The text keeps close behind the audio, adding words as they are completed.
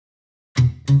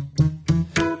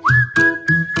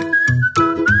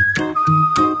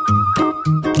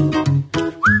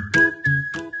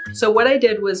So what I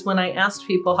did was when I asked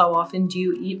people, how often do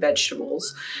you eat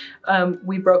vegetables?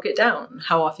 We broke it down.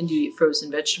 How often do you eat frozen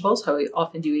vegetables? How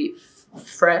often do you eat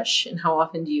fresh? And how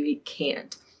often do you eat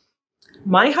canned?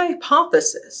 My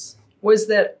hypothesis was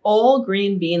that all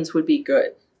green beans would be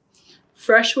good.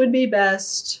 Fresh would be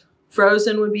best,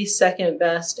 frozen would be second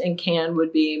best, and canned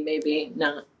would be maybe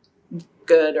not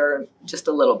good or just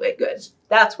a little bit good.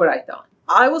 That's what I thought.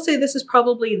 I will say this is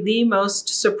probably the most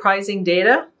surprising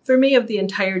data for me of the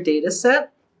entire data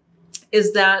set,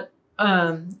 is that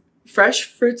fresh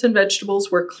fruits and vegetables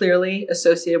were clearly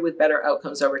associated with better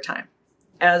outcomes over time.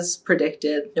 As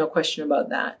predicted, no question about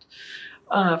that.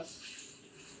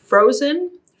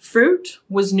 Frozen fruit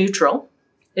was neutral.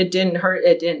 It didn't hurt,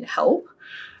 it didn't help.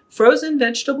 Frozen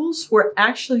vegetables were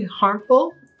actually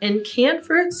harmful, and canned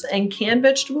fruits and canned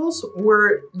vegetables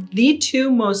were the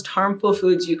two most harmful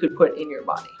foods you could put in your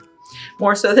body,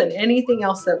 more so than anything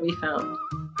else that we found.